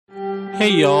Hey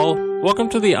y'all, welcome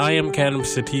to the I Am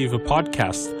Cannabis Sativa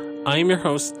podcast. I am your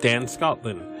host, Dan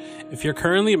Scotland. If you're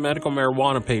currently a medical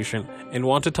marijuana patient and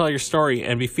want to tell your story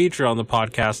and be featured on the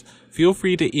podcast, feel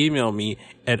free to email me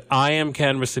at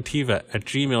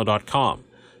iamcannabissativa@gmail.com.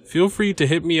 Feel free to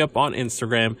hit me up on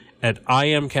Instagram at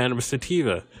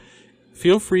iamcannabissativa.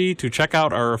 Feel free to check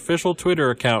out our official Twitter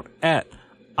account at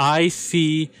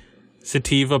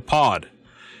ICSativaPod.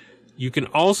 You can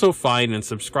also find and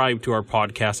subscribe to our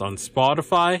podcast on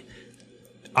Spotify,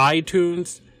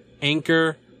 iTunes,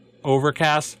 Anchor,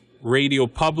 Overcast, Radio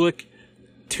Public,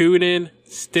 TuneIn,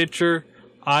 Stitcher,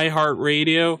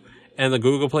 iHeartRadio, and the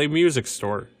Google Play Music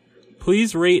Store.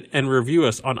 Please rate and review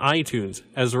us on iTunes,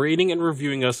 as rating and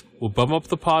reviewing us will bump up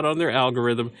the pod on their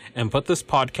algorithm and put this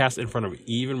podcast in front of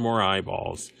even more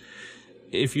eyeballs.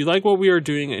 If you like what we are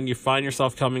doing and you find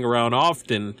yourself coming around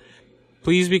often,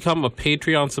 please become a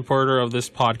Patreon supporter of this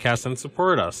podcast and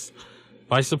support us.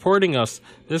 By supporting us,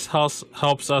 this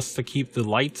helps us to keep the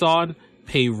lights on,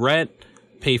 pay rent,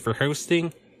 pay for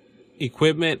hosting,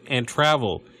 equipment, and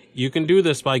travel. You can do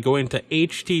this by going to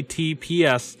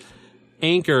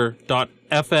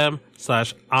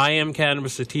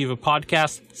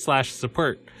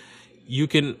https://anchor.fm/iamcannabissativapodcast/support. You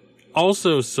can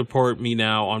also support me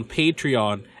now on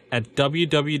Patreon at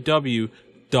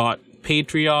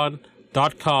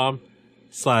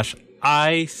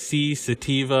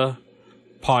www.patreon.com/ICSativa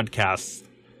podcast.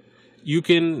 You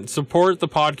can support the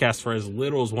podcast for as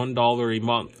little as $1 a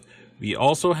month. We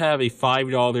also have a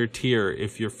 $5 tier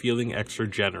if you're feeling extra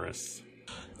generous.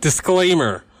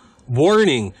 Disclaimer.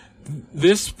 Warning.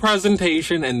 This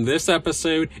presentation and this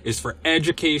episode is for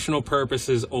educational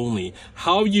purposes only.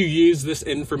 How you use this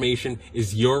information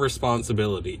is your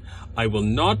responsibility. I will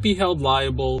not be held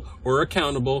liable or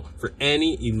accountable for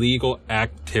any illegal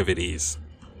activities.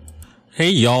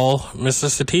 Hey y'all, Mr.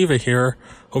 Sativa here.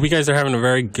 Hope you guys are having a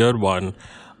very good one.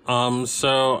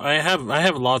 So I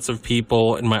have lots of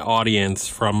people in my audience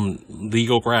from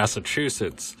legal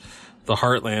Massachusetts, the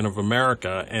heartland of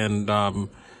America, and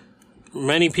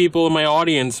many people in my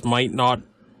audience might not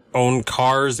own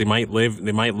cars. They might live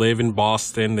in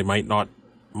Boston. They might not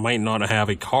have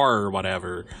a car or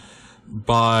whatever,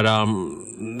 but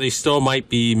they still might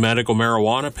be medical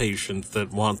marijuana patients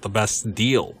that want the best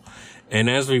deal. And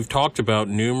as we've talked about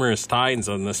numerous times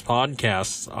on this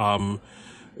podcast,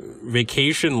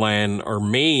 Vacation Land, or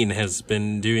Maine, has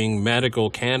been doing medical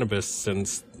cannabis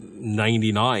since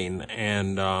 '99,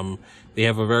 and they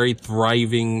have a very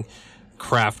thriving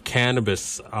craft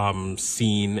cannabis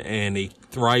scene and a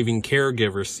thriving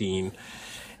caregiver scene,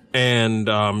 and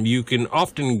you can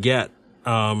often get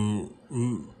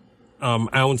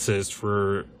ounces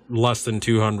for less than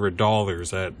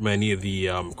 $200 at many of the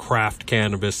craft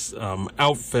cannabis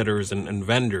outfitters and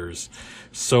vendors.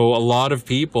 So a lot of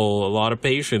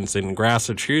patients in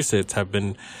Massachusetts have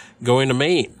been going to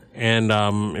Maine. And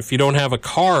if you don't have a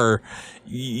car,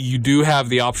 you do have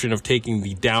the option of taking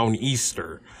the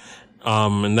Downeaster.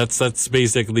 And that's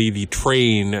basically the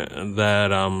train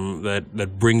that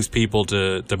brings people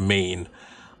to Maine.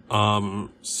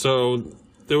 So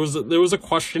there was a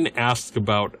question asked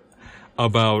about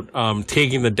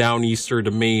taking the Downeaster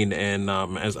to Maine and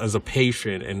as a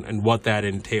patient and what that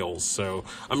entails. So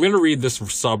I'm going to read this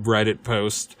subreddit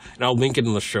post, and I'll link it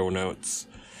in the show notes.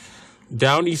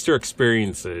 Downeaster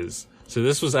experiences. So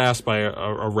this was asked by a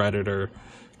Redditor.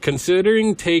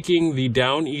 Considering taking the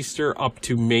Downeaster up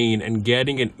to Maine and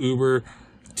getting an Uber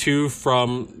to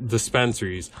from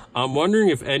dispensaries, I'm wondering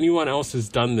if anyone else has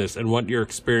done this and what your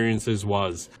experiences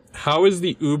was. How is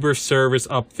the Uber service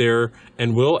up there,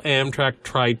 and will Amtrak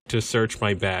try to search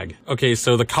my bag? Okay,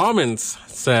 so the comments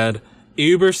said,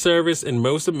 Uber service in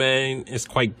most of Maine is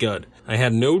quite good. I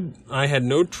had no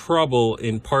trouble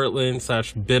in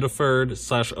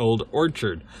Portland/Biddeford/Old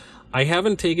Orchard. I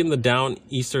haven't taken the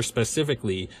Downeaster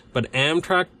specifically, but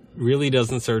Amtrak really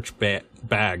doesn't search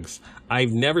bags.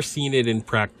 I've never seen it in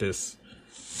practice.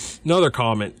 Another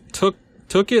comment. Took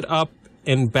it up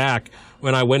and back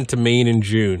when I went to Maine in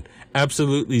June.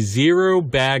 Absolutely zero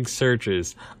bag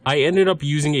searches. I ended up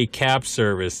using a cab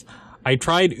service. I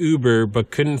tried Uber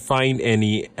but couldn't find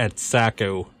any at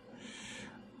Saco.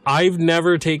 I've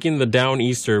never taken the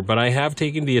Downeaster, but I have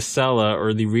taken the Acela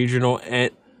or the regional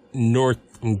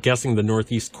I'm guessing the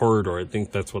Northeast Corridor. I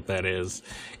think that's what that is.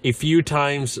 A few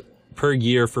times per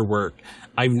year for work.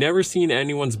 I've never seen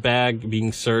anyone's bag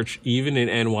being searched, even in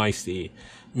NYC.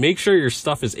 Make sure your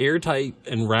stuff is airtight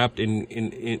and wrapped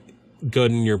in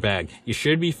good in your bag. You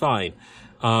should be fine.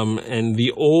 And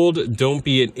the old "don't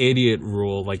be an idiot"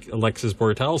 rule, like Alexis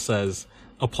Bortel says,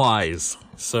 applies.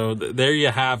 So there you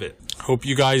have it. Hope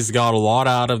you guys got a lot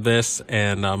out of this,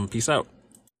 and peace out.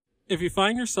 If you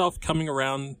find yourself coming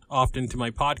around often to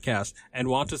my podcast and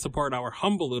want to support our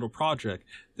humble little project,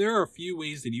 there are a few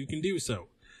ways that you can do so.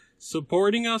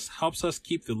 Supporting us helps us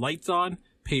keep the lights on,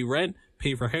 pay rent,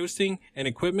 pay for hosting and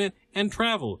equipment, and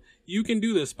travel. You can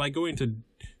do this by going to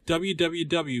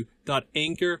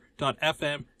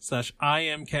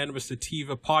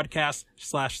www.anchor.fm/IamCannabisSativa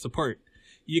podcast/support.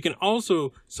 You can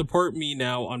also support me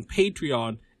now on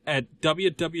Patreon at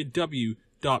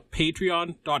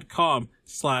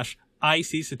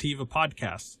www.patreon.com/ICSativa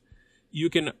podcast. You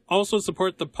can also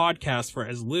support the podcast for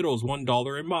as little as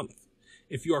 $1 a month.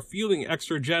 If you are feeling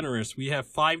extra generous, we have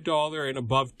 $5 and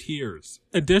above tiers.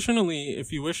 Additionally,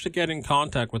 if you wish to get in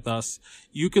contact with us,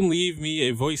 you can leave me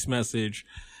a voice message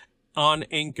on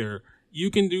Anchor. You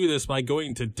can do this by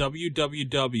going to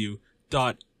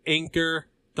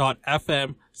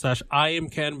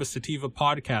www.anchor.fm/IamCannabisSativa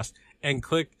podcast and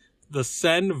click the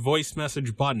send voice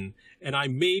message button, and I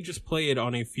may just play it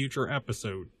on a future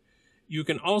episode. You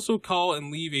can also call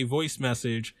and leave a voice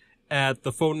message at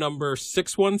the phone number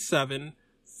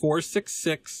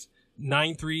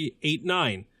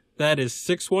 617-466-9389. That is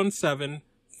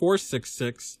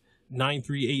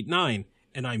 617-466-9389,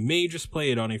 and I may just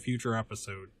play it on a future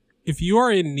episode. If you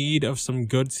are in need of some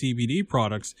good CBD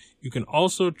products, you can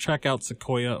also check out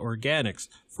Sequoia Organics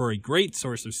for a great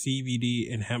source of CBD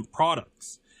and hemp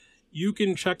products. You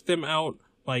can check them out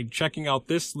by checking out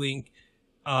this link,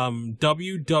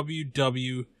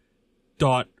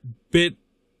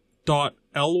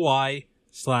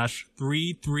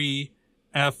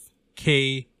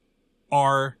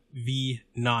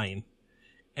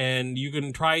 And you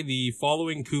can try the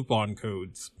following coupon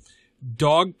codes: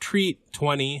 Dog Treat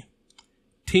 20,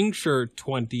 Tincture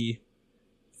 20,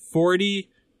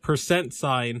 40%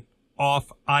 sign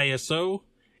off ISO,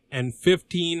 and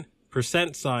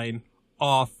 15% sign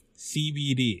off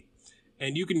CBD.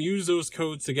 And you can use those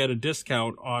codes to get a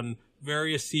discount on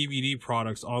various CBD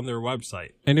products on their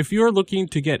website. And if you are looking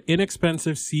to get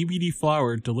inexpensive CBD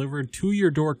flower delivered to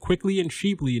your door quickly and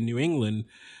cheaply in New England,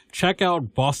 check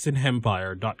out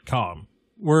BostonHempire.com,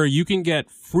 where you can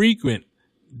get frequent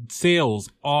sales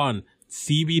on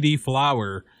CBD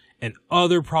flower and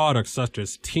other products such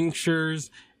as tinctures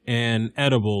and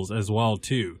edibles as well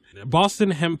too.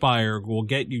 Boston Hempire will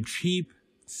get you cheap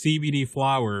CBD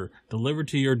flower delivered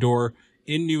to your door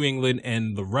in New England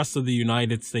and the rest of the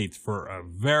United States for a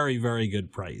very, very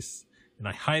good price. And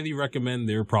I highly recommend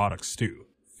their products too.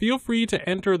 Feel free to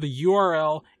enter the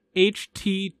URL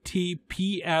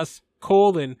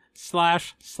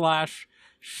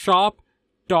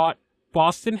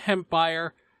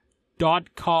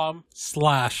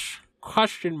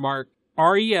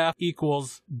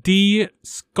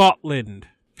Scotland.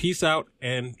 Peace out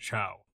and ciao.